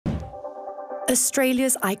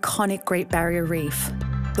Australia's iconic Great Barrier Reef,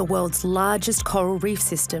 the world's largest coral reef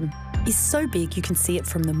system, is so big you can see it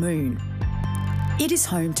from the moon. It is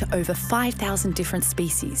home to over 5,000 different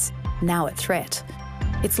species, now at threat.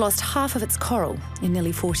 It's lost half of its coral in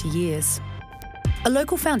nearly 40 years. A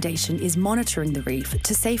local foundation is monitoring the reef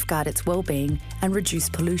to safeguard its well-being and reduce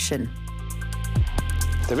pollution.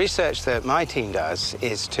 The research that my team does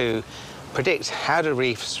is to predict how do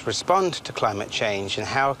reefs respond to climate change and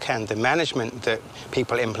how can the management that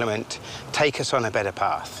people implement take us on a better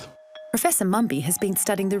path. Professor Mumby has been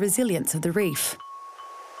studying the resilience of the reef.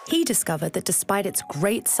 He discovered that despite its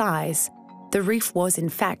great size, the reef was in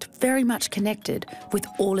fact very much connected with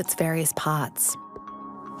all its various parts.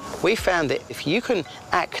 We found that if you can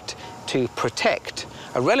act to protect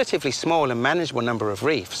a relatively small and manageable number of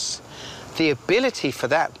reefs, the ability for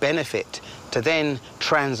that benefit to then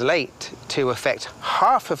translate to affect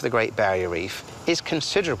half of the Great Barrier Reef is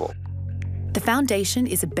considerable. The foundation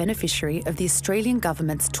is a beneficiary of the Australian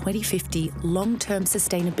government's 2050 long-term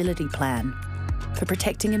sustainability plan for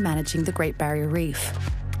protecting and managing the Great Barrier Reef.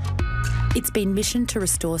 It's been missioned to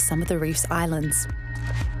restore some of the reef's islands.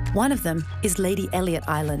 One of them is Lady Elliot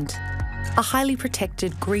Island, a highly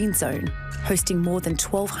protected green zone hosting more than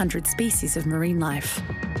 1,200 species of marine life.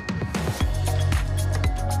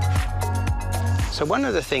 So one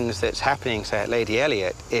of the things that's happening, say, at Lady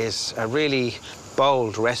Elliot is a really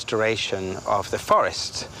bold restoration of the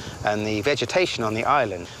forests and the vegetation on the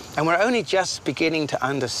island. And we're only just beginning to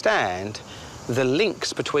understand the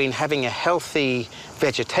links between having a healthy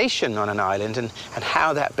vegetation on an island and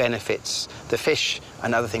how that benefits the fish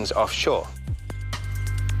and other things offshore.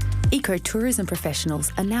 Ecotourism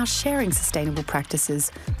professionals are now sharing sustainable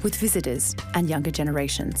practices with visitors and younger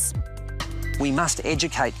generations. We must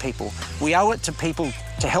educate people. We owe it to people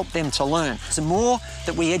to help them to learn. The more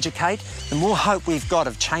that we educate, the more hope we've got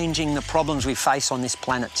of changing the problems we face on this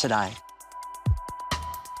planet today.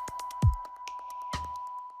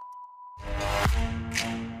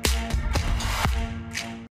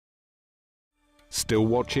 Still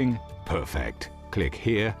watching? Perfect. Click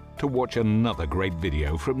here to watch another great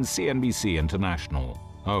video from CNBC International.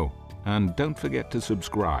 Oh, and don't forget to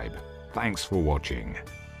subscribe. Thanks for watching.